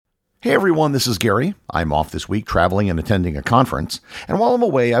Hey everyone, this is Gary. I'm off this week traveling and attending a conference, and while I'm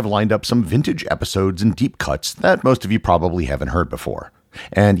away, I've lined up some vintage episodes and deep cuts that most of you probably haven't heard before.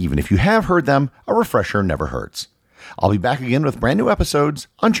 And even if you have heard them, a refresher never hurts. I'll be back again with brand new episodes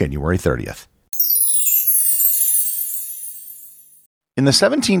on January 30th. In the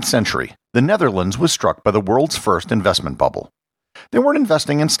 17th century, the Netherlands was struck by the world's first investment bubble. They weren't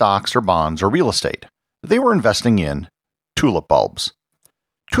investing in stocks or bonds or real estate. They were investing in tulip bulbs.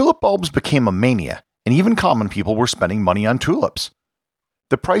 Tulip bulbs became a mania, and even common people were spending money on tulips.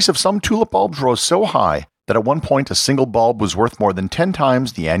 The price of some tulip bulbs rose so high that at one point a single bulb was worth more than 10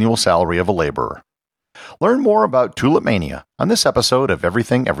 times the annual salary of a laborer. Learn more about tulip mania on this episode of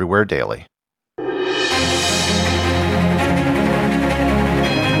Everything Everywhere Daily.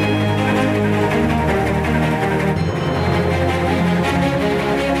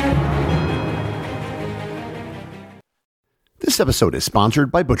 This episode is sponsored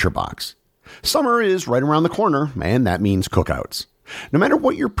by ButcherBox. Summer is right around the corner, and that means cookouts. No matter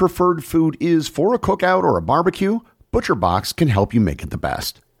what your preferred food is for a cookout or a barbecue, ButcherBox can help you make it the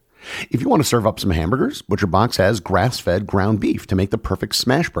best. If you want to serve up some hamburgers, ButcherBox has grass-fed ground beef to make the perfect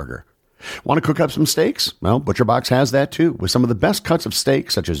smash burger. Want to cook up some steaks? Well, ButcherBox has that too, with some of the best cuts of steak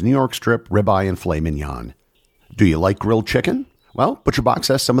such as New York strip, ribeye, and filet mignon. Do you like grilled chicken? Well, ButcherBox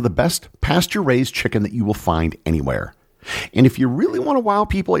has some of the best pasture-raised chicken that you will find anywhere. And if you really want to wow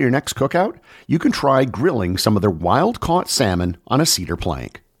people at your next cookout, you can try grilling some of their wild-caught salmon on a cedar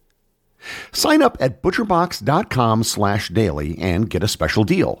plank. Sign up at butcherbox.com/daily and get a special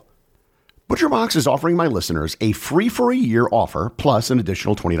deal. ButcherBox is offering my listeners a free for a year offer plus an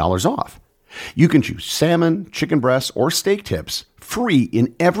additional $20 off. You can choose salmon, chicken breasts, or steak tips free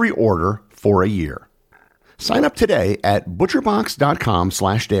in every order for a year. Sign up today at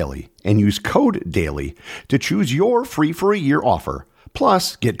butcherbox.com/daily and use code DAILY to choose your free for a year offer,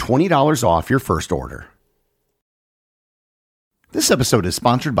 plus get $20 off your first order. This episode is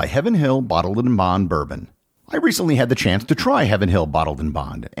sponsored by Heaven Hill Bottled and Bond Bourbon. I recently had the chance to try Heaven Hill Bottled and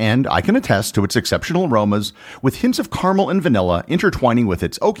Bond, and I can attest to its exceptional aromas with hints of caramel and vanilla intertwining with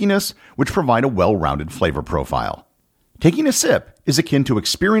its oakiness, which provide a well-rounded flavor profile. Taking a sip is akin to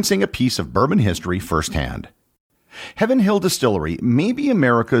experiencing a piece of bourbon history firsthand. Heaven Hill Distillery may be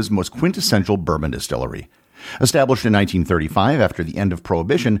America's most quintessential bourbon distillery. Established in 1935 after the end of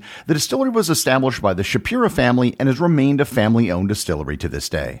Prohibition, the distillery was established by the Shapira family and has remained a family-owned distillery to this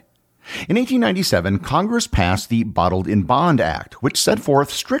day. In 1897, Congress passed the Bottled in Bond Act, which set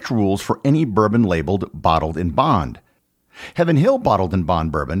forth strict rules for any bourbon labeled Bottled in Bond. Heaven Hill Bottled in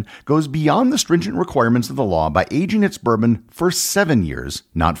Bond Bourbon goes beyond the stringent requirements of the law by aging its bourbon for 7 years,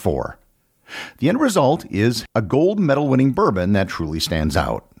 not 4. The end result is a gold medal-winning bourbon that truly stands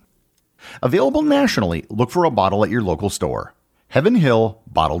out. Available nationally, look for a bottle at your local store. Heaven Hill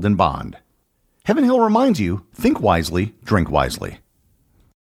Bottled in Bond. Heaven Hill reminds you, think wisely, drink wisely.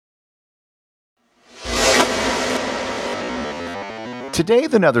 Today,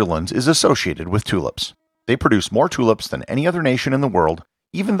 the Netherlands is associated with tulips. They produce more tulips than any other nation in the world,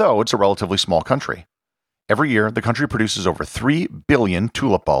 even though it's a relatively small country. Every year, the country produces over 3 billion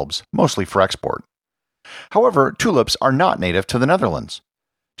tulip bulbs, mostly for export. However, tulips are not native to the Netherlands.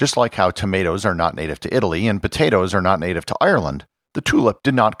 Just like how tomatoes are not native to Italy and potatoes are not native to Ireland, the tulip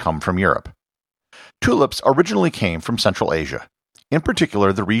did not come from Europe. Tulips originally came from Central Asia, in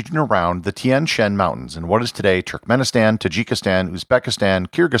particular the region around the Tian Shan Mountains in what is today Turkmenistan, Tajikistan, Uzbekistan,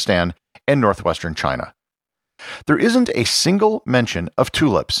 Kyrgyzstan, and northwestern China. There isn't a single mention of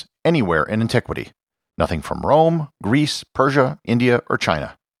tulips anywhere in antiquity. Nothing from Rome, Greece, Persia, India, or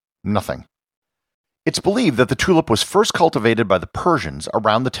China. Nothing. It's believed that the tulip was first cultivated by the Persians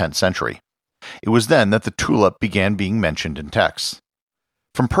around the 10th century. It was then that the tulip began being mentioned in texts.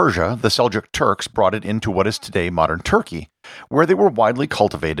 From Persia, the Seljuk Turks brought it into what is today modern Turkey, where they were widely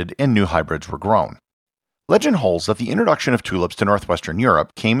cultivated and new hybrids were grown. Legend holds that the introduction of tulips to northwestern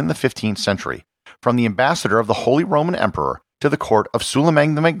Europe came in the 15th century, from the ambassador of the Holy Roman Emperor to the court of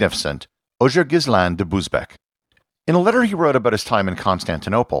Suleiman the Magnificent, Özergislan de Buzbek. In a letter he wrote about his time in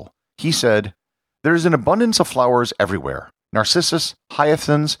Constantinople, he said, "There is an abundance of flowers everywhere, narcissus,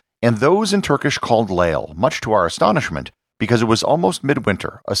 hyacinths, and those in Turkish called lail, much to our astonishment, because it was almost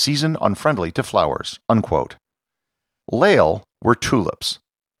midwinter, a season unfriendly to flowers." Unquote. Lail were tulips.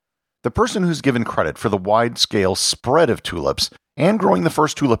 The person who's given credit for the wide-scale spread of tulips and growing the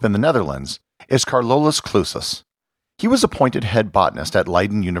first tulip in the Netherlands is Carolus Clusius. He was appointed head botanist at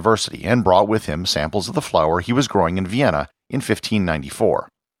Leiden University and brought with him samples of the flower he was growing in Vienna in 1594.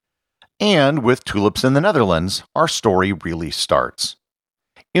 And with tulips in the Netherlands, our story really starts.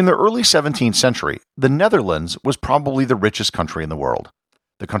 In the early 17th century, the Netherlands was probably the richest country in the world.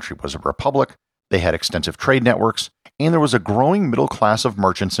 the country was a republic, they had extensive trade networks, and there was a growing middle class of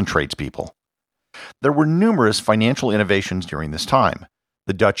merchants and tradespeople. There were numerous financial innovations during this time.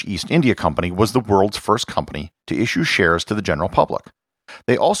 The Dutch East India Company was the world's first company to issue shares to the general public.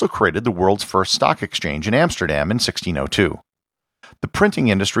 They also created the world's first stock exchange in Amsterdam in 1602. The printing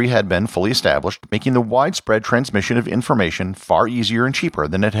industry had been fully established, making the widespread transmission of information far easier and cheaper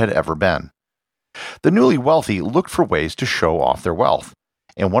than it had ever been. The newly wealthy looked for ways to show off their wealth,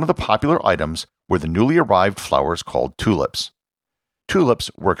 and one of the popular items were the newly arrived flowers called tulips.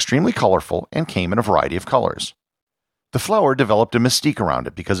 Tulips were extremely colorful and came in a variety of colors. The flower developed a mystique around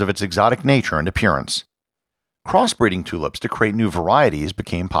it because of its exotic nature and appearance. Crossbreeding tulips to create new varieties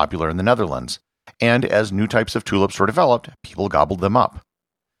became popular in the Netherlands, and as new types of tulips were developed, people gobbled them up.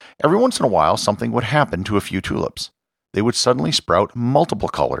 Every once in a while, something would happen to a few tulips. They would suddenly sprout multiple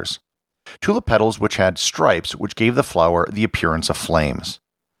colors. Tulip petals which had stripes which gave the flower the appearance of flames.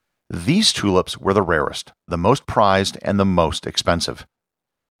 These tulips were the rarest, the most prized, and the most expensive.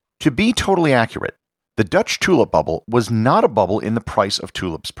 To be totally accurate, the Dutch tulip bubble was not a bubble in the price of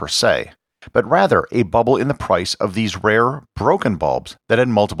tulips per se, but rather a bubble in the price of these rare, broken bulbs that had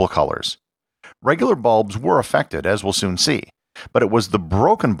multiple colors. Regular bulbs were affected, as we'll soon see, but it was the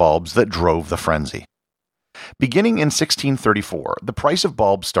broken bulbs that drove the frenzy. Beginning in 1634, the price of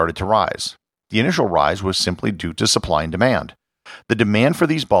bulbs started to rise. The initial rise was simply due to supply and demand. The demand for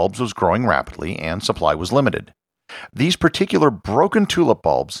these bulbs was growing rapidly and supply was limited. These particular broken tulip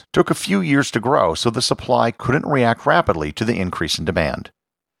bulbs took a few years to grow, so the supply couldn't react rapidly to the increase in demand.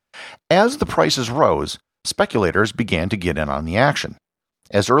 As the prices rose, speculators began to get in on the action.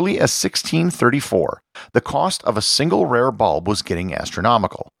 As early as 1634, the cost of a single rare bulb was getting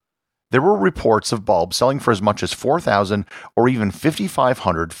astronomical. There were reports of bulbs selling for as much as 4,000 or even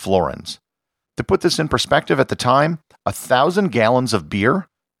 5,500 florins. To put this in perspective, at the time, 1,000 gallons of beer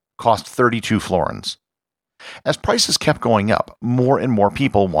cost 32 florins. As prices kept going up, more and more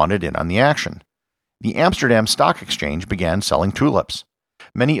people wanted in on the action. The Amsterdam Stock Exchange began selling tulips.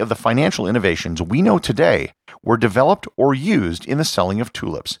 Many of the financial innovations we know today were developed or used in the selling of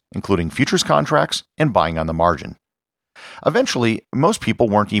tulips, including futures contracts and buying on the margin. Eventually, most people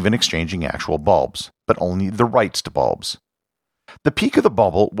weren't even exchanging actual bulbs, but only the rights to bulbs. The peak of the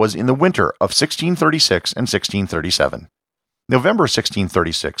bubble was in the winter of 1636 and 1637. November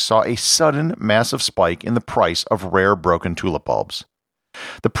 1636 saw a sudden, massive spike in the price of rare broken tulip bulbs.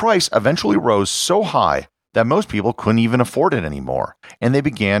 The price eventually rose so high that most people couldn't even afford it anymore, and they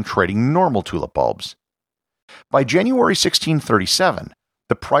began trading normal tulip bulbs. By January 1637,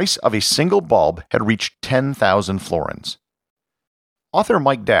 the price of a single bulb had reached 10,000 florins. Author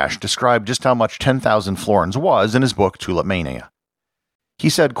Mike Dash described just how much 10,000 florins was in his book Tulip Mania. He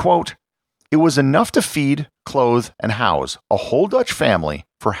said, quote, "It was enough to feed, clothe, and house a whole Dutch family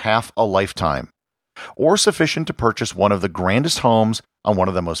for half a lifetime, or sufficient to purchase one of the grandest homes on one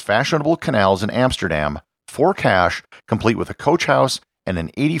of the most fashionable canals in Amsterdam for cash, complete with a coach house and an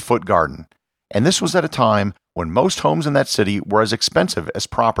 80-foot garden. And this was at a time when most homes in that city were as expensive as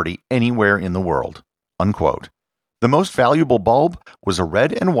property anywhere in the world." Unquote. The most valuable bulb was a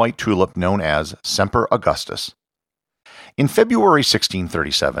red and white tulip known as Semper Augustus. In February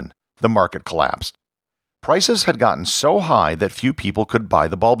 1637, the market collapsed. Prices had gotten so high that few people could buy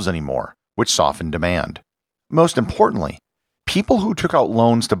the bulbs anymore, which softened demand. Most importantly, people who took out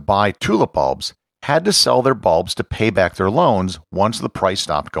loans to buy tulip bulbs had to sell their bulbs to pay back their loans once the price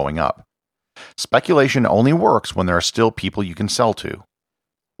stopped going up. Speculation only works when there are still people you can sell to.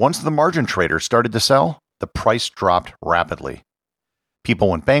 Once the margin traders started to sell, the price dropped rapidly. People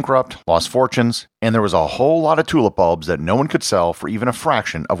went bankrupt, lost fortunes, and there was a whole lot of tulip bulbs that no one could sell for even a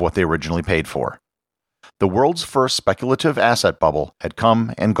fraction of what they originally paid for. The world's first speculative asset bubble had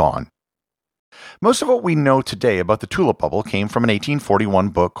come and gone. Most of what we know today about the tulip bubble came from an 1841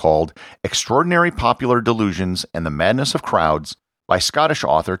 book called Extraordinary Popular Delusions and the Madness of Crowds by Scottish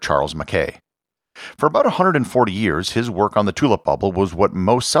author Charles Mackay. For about 140 years, his work on the tulip bubble was what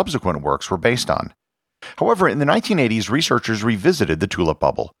most subsequent works were based on. However, in the 1980s, researchers revisited the tulip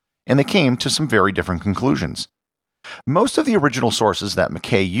bubble, and they came to some very different conclusions. Most of the original sources that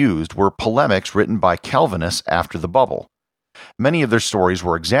Mackay used were polemics written by Calvinists after the bubble. Many of their stories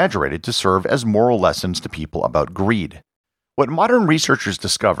were exaggerated to serve as moral lessons to people about greed. What modern researchers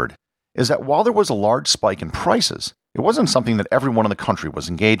discovered is that while there was a large spike in prices, it wasn't something that everyone in the country was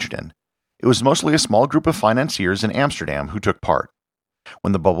engaged in. It was mostly a small group of financiers in Amsterdam who took part.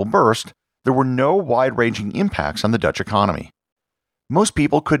 When the bubble burst, there were no wide-ranging impacts on the Dutch economy. Most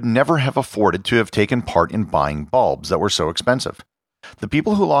people could never have afforded to have taken part in buying bulbs that were so expensive. The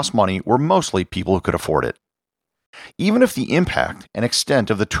people who lost money were mostly people who could afford it. Even if the impact and extent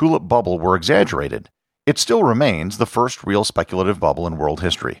of the tulip bubble were exaggerated, it still remains the first real speculative bubble in world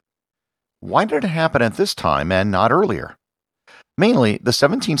history. Why did it happen at this time and not earlier? Mainly, the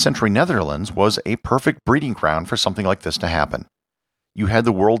 17th century Netherlands was a perfect breeding ground for something like this to happen. You had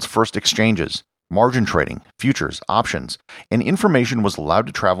the world's first exchanges, margin trading, futures, options, and information was allowed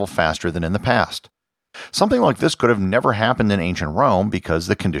to travel faster than in the past. Something like this could have never happened in ancient Rome because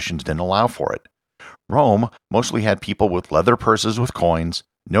the conditions didn't allow for it. Rome mostly had people with leather purses with coins,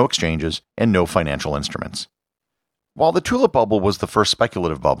 no exchanges, and no financial instruments. While the tulip bubble was the first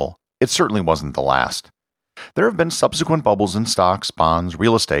speculative bubble, it certainly wasn't the last. There have been subsequent bubbles in stocks, bonds,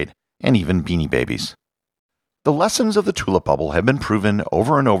 real estate, and even Beanie Babies. The lessons of the tulip bubble have been proven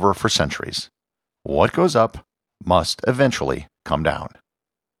over and over for centuries. What goes up must eventually come down.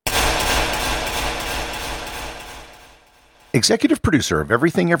 Executive producer of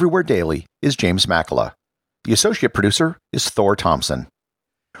Everything Everywhere Daily is James Makala. The associate producer is Thor Thompson.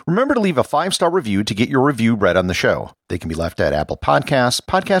 Remember to leave a 5-star review to get your review read on the show. They can be left at Apple Podcasts,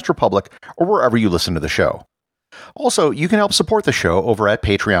 Podcast Republic, or wherever you listen to the show. Also, you can help support the show over at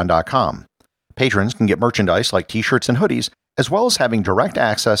patreon.com. Patrons can get merchandise like t-shirts and hoodies, as well as having direct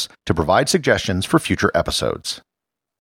access to provide suggestions for future episodes.